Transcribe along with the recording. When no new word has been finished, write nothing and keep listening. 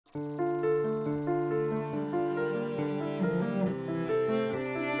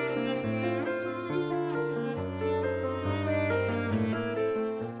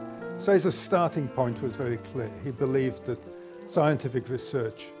Cesar's starting point was very clear. He believed that scientific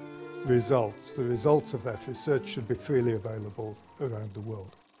research results, the results of that research should be freely available around the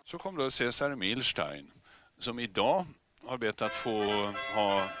world. Så kom då Cesar Milstein, som idag har bett att få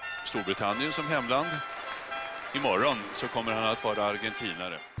ha Storbritannien som hemland. Imorgon så kommer han att vara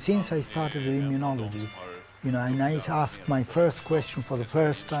argentinare. Since I started with immunology, and I asked my first question for the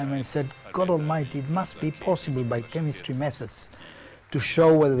first time, I said, God Almighty, it must be possible by chemistry methods to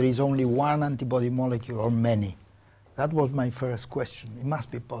show whether there is only one antibody molecule or many. That was my first question. It must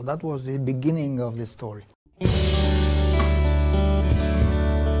be possible. That was the beginning of the story.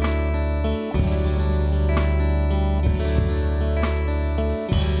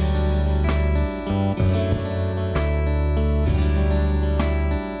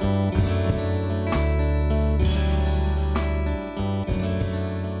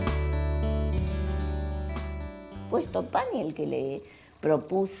 Puesto Pani el que le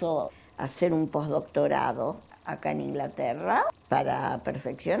propuso hacer un postdoctorado acá en Inglaterra para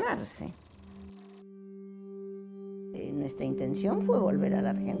perfeccionarse. Nuestra intención fue volver a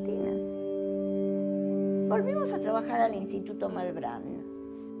la Argentina. Volvimos a trabajar al Instituto Malbrán.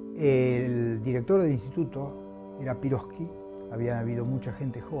 El director del instituto era Piroski. Había habido mucha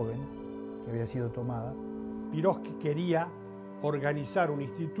gente joven que había sido tomada. Piroski quería organizar un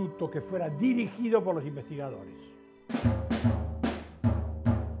instituto que fuera dirigido por los investigadores.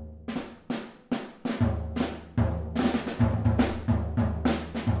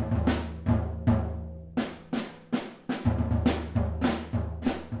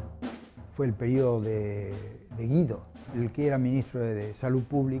 Fue el periodo de Guido, el que era ministro de Salud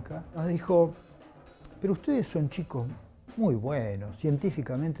Pública. Nos dijo, pero ustedes son chicos muy buenos,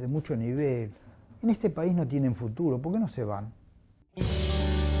 científicamente de mucho nivel. En este país no tienen futuro, ¿por qué no se van?